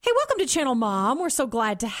Hey, welcome to Channel Mom. We're so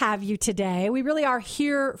glad to have you today. We really are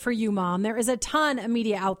here for you, Mom. There is a ton of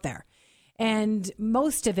media out there, and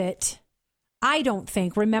most of it, I don't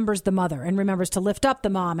think, remembers the mother and remembers to lift up the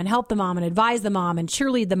mom and help the mom and advise the mom and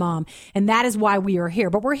cheerlead the mom. And that is why we are here.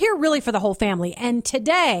 But we're here really for the whole family. And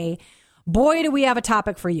today, boy, do we have a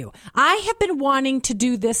topic for you. I have been wanting to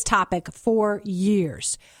do this topic for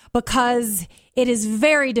years because it is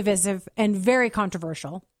very divisive and very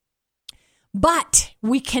controversial. But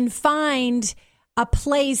we can find a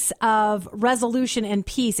place of resolution and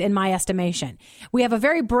peace, in my estimation. We have a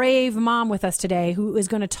very brave mom with us today who is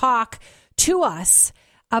going to talk to us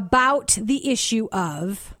about the issue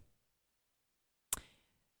of,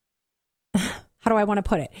 how do I want to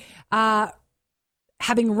put it?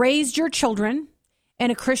 Having raised your children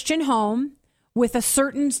in a Christian home with a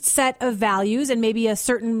certain set of values and maybe a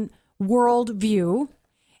certain worldview,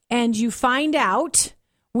 and you find out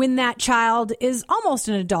when that child is almost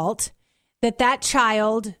an adult, that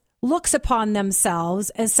child looks upon themselves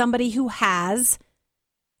as somebody who has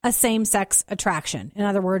a same-sex attraction. In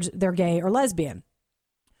other words, they're gay or lesbian.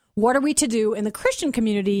 What are we to do in the Christian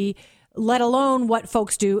community, let alone what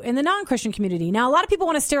folks do in the non-Christian community? Now, a lot of people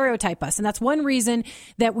want to stereotype us, and that's one reason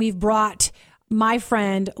that we've brought my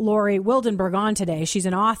friend Lori Wildenberg on today. She's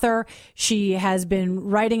an author. She has been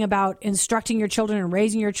writing about instructing your children and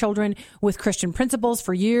raising your children with Christian principles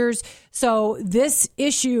for years. So this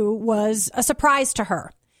issue was a surprise to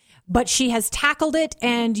her, but she has tackled it,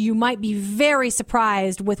 and you might be very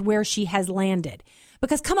surprised with where she has landed.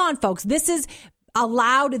 Because come on, folks, this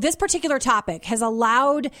particular topic has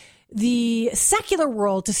allowed the secular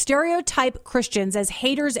world to stereotype Christians as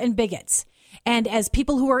haters and bigots, and as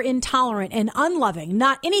people who are intolerant and unloving,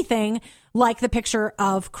 not anything like the picture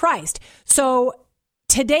of Christ. So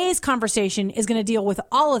today's conversation is going to deal with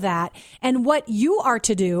all of that and what you are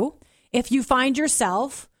to do if you find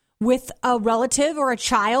yourself with a relative or a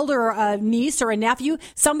child or a niece or a nephew,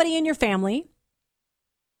 somebody in your family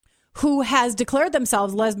who has declared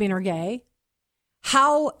themselves lesbian or gay,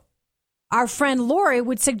 how our friend Lori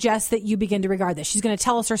would suggest that you begin to regard this. She's going to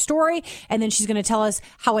tell us her story, and then she's going to tell us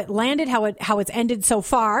how it landed, how it's ended so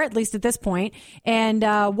far, at least at this point, and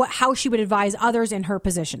how she would advise others in her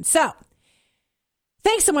position. So,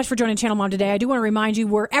 thanks so much for joining Channel Mom today. I do want to remind you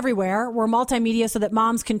we're everywhere. We're multimedia so that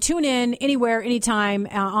moms can tune in anywhere, anytime,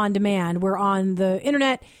 on demand. We're on the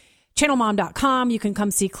internet, channelmom.com. You can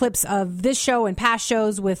come see clips of this show and past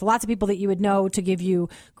shows with lots of people that you would know to give you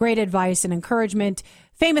great advice and encouragement.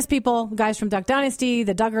 Famous people, guys from Duck Dynasty,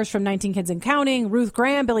 the Duggars from 19 Kids and Counting, Ruth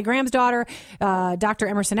Graham, Billy Graham's daughter, Dr.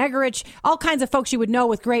 Emerson Eggerichs, all kinds of folks you would know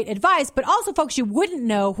with great advice, but also folks you wouldn't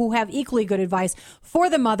know who have equally good advice for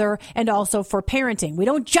the mother and also for parenting. We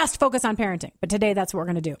don't just focus on parenting, but today that's what we're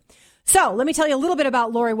going to do. So let me tell you a little bit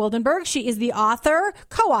about Lori Wildenberg. She is the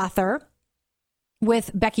co-author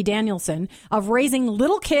with Becky Danielson of Raising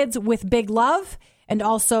Little Kids with Big Love, and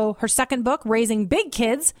also her second book, Raising Big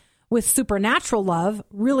Kids with Supernatural Love.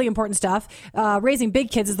 Really important stuff. Raising Big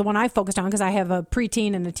Kids is the one I focused on because I have a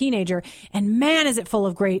preteen and a teenager, and man, is it full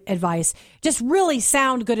of great advice. Just really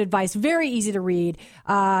sound good advice. Very easy to read.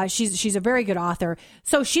 She's a very good author.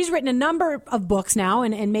 So she's written a number of books now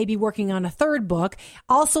and maybe working on a third book.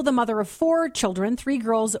 Also the mother of 4 children, 3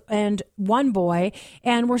 girls and 1 boy.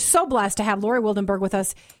 And we're so blessed to have Lori Wildenberg with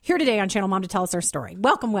us here today on Channel Mom to tell us her story.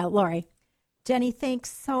 Welcome, Lori. Jenny,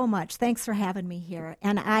 thanks so much. Thanks for having me here.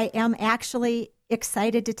 And I am actually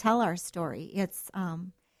excited to tell our story. It's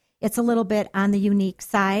a little bit on the unique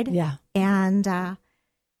side. Yeah. And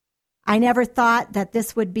I never thought that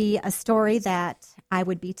this would be a story that I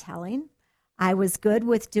would be telling. I was good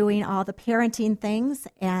with doing all the parenting things,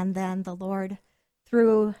 and then the Lord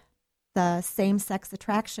threw the same-sex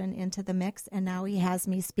attraction into the mix, and now he has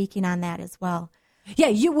me speaking on that as well.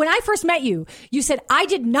 Yeah, when I first met you, you said, I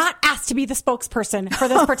did not ask to be the spokesperson for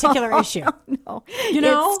this particular issue. No, you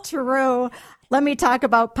know? It's true. Let me talk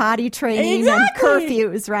about potty training and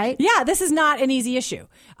curfews, right? Yeah, this is not an easy issue.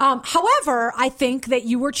 However, I think that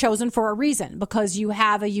you were chosen for a reason because you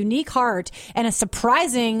have a unique heart and a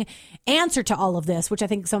surprising answer to all of this, which I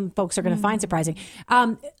think some folks are going to find surprising.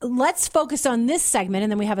 Let's focus on this segment,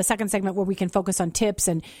 and then we have a second segment where we can focus on tips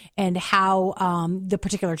and how the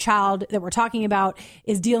particular child that we're talking about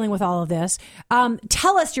is dealing with all of this.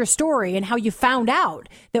 Tell us your story and how you found out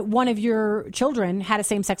that one of your children had a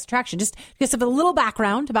same-sex attraction. Just give a little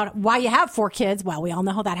background about why you have 4 kids. Well, we all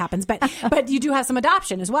know how that happens, but you do have some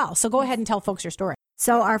adoption as well. So go ahead and tell folks your story.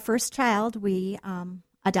 So our first child we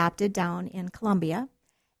adopted down in Colombia,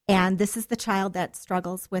 and this is the child that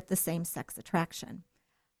struggles with the same-sex attraction.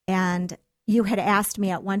 And you had asked me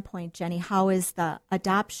at one point, Jenny, how is the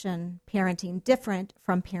adoption parenting different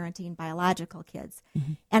from parenting biological kids?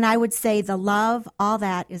 Mm-hmm. And I would say the love, all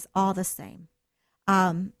that is all the same.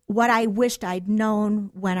 What I wished I'd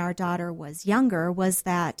known when our daughter was younger was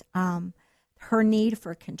that her need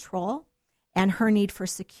for control and her need for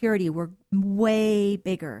security were way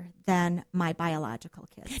bigger than my biological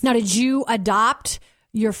kids. Now, did you adopt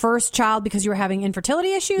your first child because you were having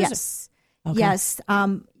infertility issues? Yes. Okay. Yes.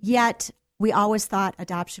 Yet we always thought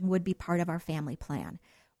adoption would be part of our family plan.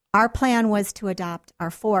 Our plan was to adopt our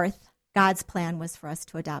fourth. God's plan was for us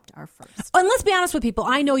to adopt our first. And let's be honest with people.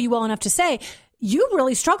 I know you well enough to say you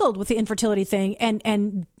really struggled with the infertility thing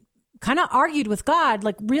and kind of argued with God,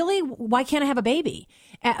 like, really, why can't I have a baby?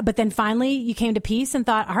 But then finally you came to peace and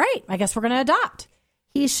thought, all right, I guess we're going to adopt.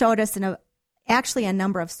 He showed us actually a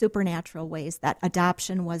number of supernatural ways that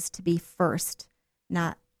adoption was to be first,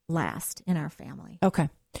 not last in our family. Okay.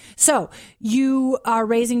 So you are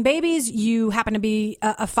raising babies. You happen to be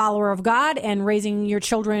a follower of God and raising your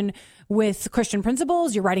children with Christian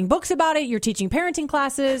principles. You're writing books about it. You're teaching parenting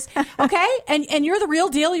classes. Okay. And you're the real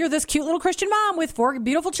deal. You're this cute little Christian mom with 4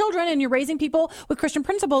 beautiful children and you're raising people with Christian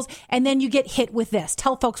principles. And then you get hit with this.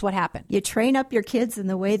 Tell folks what happened. You train up your kids in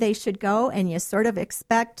the way they should go and you sort of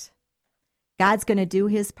expect God's going to do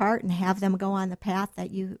his part and have them go on the path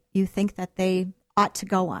that you think that they ought to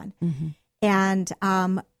go on. Mm-hmm. And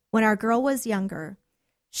when our girl was younger,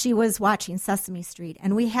 she was watching Sesame Street,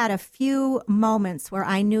 and we had a few moments where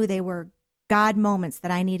I knew they were God moments that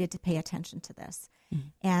I needed to pay attention to this. Mm-hmm.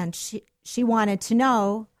 And she wanted to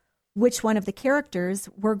know which one of the characters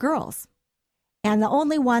were girls. And the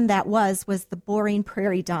only one that was the boring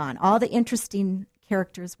Prairie Dawn. All the interesting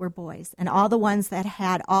characters were boys, and all the ones that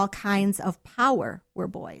had all kinds of power were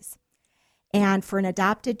boys. And for an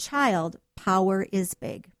adopted child, power is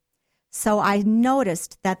big. So I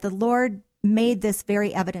noticed that the Lord made this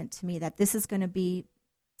very evident to me that this is going to be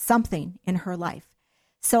something in her life.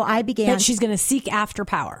 So I began... That she's going to seek after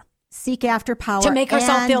power. Seek after power. To make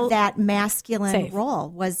herself feel that masculine safe. Role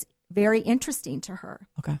was very interesting to her.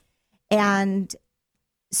 Okay. And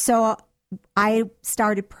so I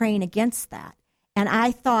started praying against that. And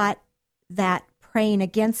I thought that praying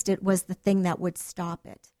against it was the thing that would stop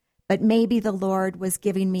it. But maybe the Lord was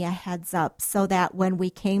giving me a heads up so that when we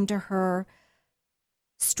came to her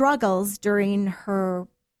struggles during her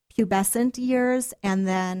pubescent years and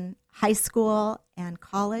then high school and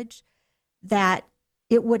college, that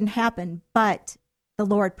it wouldn't happen. But the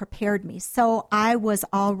Lord prepared me. So I was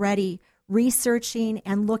already researching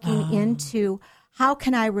and looking into how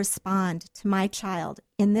can I respond to my child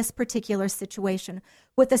in this particular situation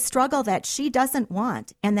with a struggle that she doesn't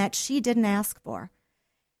want and that she didn't ask for.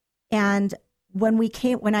 And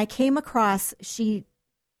when I came across, she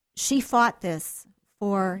fought this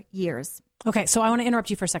for years. Okay, so I want to interrupt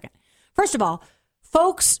you for a second. First of all,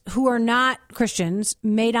 folks who are not Christians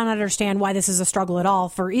may not understand why this is a struggle at all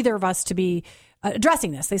for either of us to be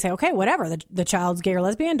addressing this. They say, okay, whatever, the child's gay or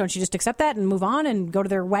lesbian, don't you just accept that and move on and go to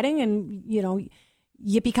their wedding and,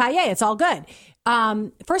 yippee-ki-yay, it's all good.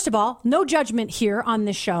 First of all, no judgment here on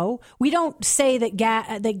this show. We don't say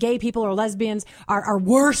that gay people or lesbians are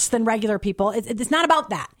worse than regular people. It's not about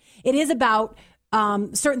that. It is about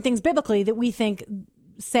certain things biblically that we think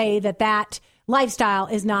say that lifestyle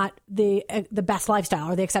is not the best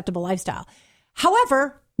lifestyle or the acceptable lifestyle.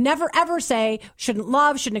 However, never ever say shouldn't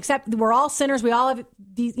love, shouldn't accept. We're all sinners. We all have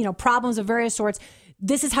these problems of various sorts.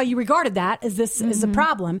 This is how you regarded that. Is this is a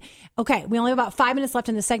problem? Okay, we only have about 5 minutes left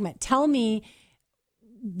in this segment. Tell me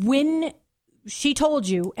when she told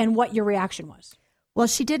you and what your reaction was. Well,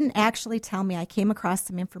 she didn't actually tell me. I came across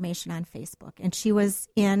some information on Facebook, and she was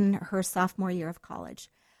in her sophomore year of college.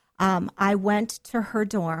 I went to her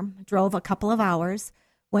dorm, drove a couple of hours,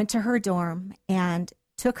 went to her dorm, and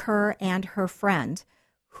took her and her friend,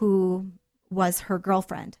 who was her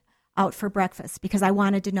girlfriend, out for breakfast because I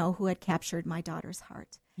wanted to know who had captured my daughter's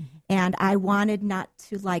heart. Mm-hmm. And I wanted not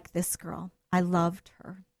to like this girl. I loved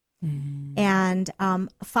her. Mm-hmm. And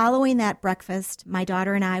following that breakfast, my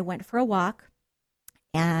daughter and I went for a walk,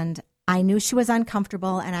 and I knew she was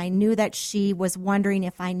uncomfortable, and I knew that she was wondering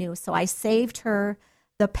if I knew. So I saved her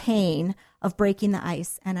the pain of breaking the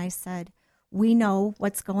ice, and I said, we know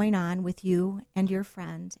what's going on with you and your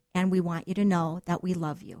friend, and we want you to know that we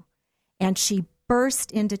love you. And she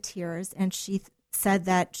burst into tears, and she said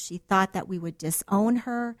that she thought that we would disown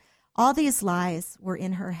her. All these lies were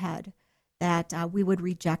in her head, that we would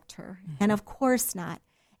reject her. Mm-hmm. And of course not.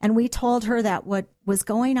 And we told her that what was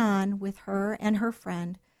going on with her and her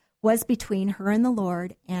friend was between her and the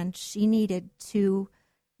Lord, and she needed to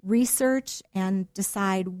research and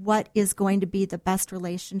decide what is going to be the best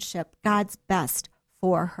relationship, God's best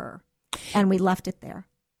for her. And we left it there.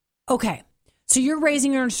 Okay. So you're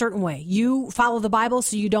raising her in a certain way. You follow the Bible,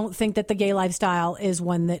 so you don't think that the gay lifestyle is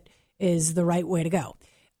one that is the right way to go.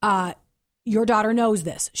 Your daughter knows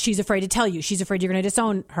this. She's afraid to tell you. She's afraid you're going to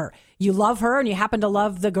disown her. You love her, and you happen to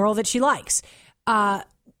love the girl that she likes.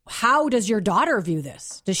 How does your daughter view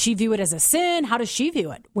this? Does she view it as a sin? How does she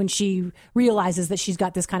view it when she realizes that she's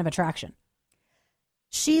got this kind of attraction?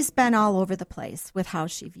 She's been all over the place with how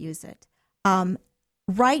she views it.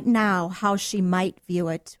 Right now, how she might view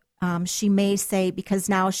it, she may say, because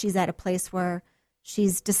now she's at a place where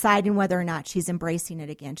she's deciding whether or not she's embracing it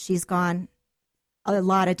again. She's gone a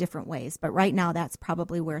lot of different ways, but right now that's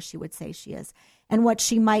probably where she would say she is. And what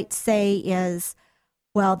she might say is,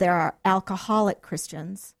 well, there are alcoholic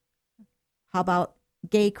Christians. How about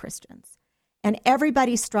gay Christians? And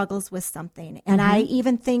everybody struggles with something. And I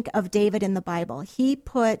even think of David in the Bible. He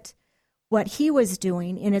put what he was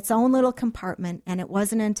doing in its own little compartment, and it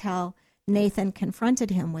wasn't until Nathan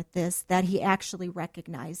confronted him with this that he actually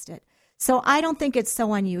recognized it. So I don't think it's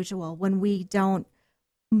so unusual when we don't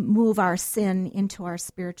move our sin into our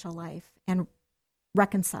spiritual life and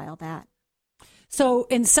reconcile that. So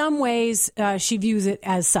in some ways, she views it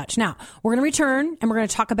as such. Now, we're going to return and we're going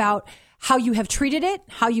to talk about how you have treated it,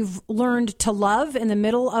 how you've learned to love in the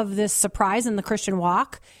middle of this surprise in the Christian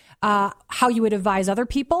walk, how you would advise other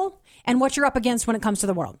people, and what you're up against when it comes to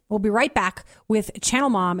the world. We'll be right back with Channel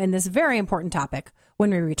Mom in this very important topic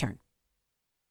when we return.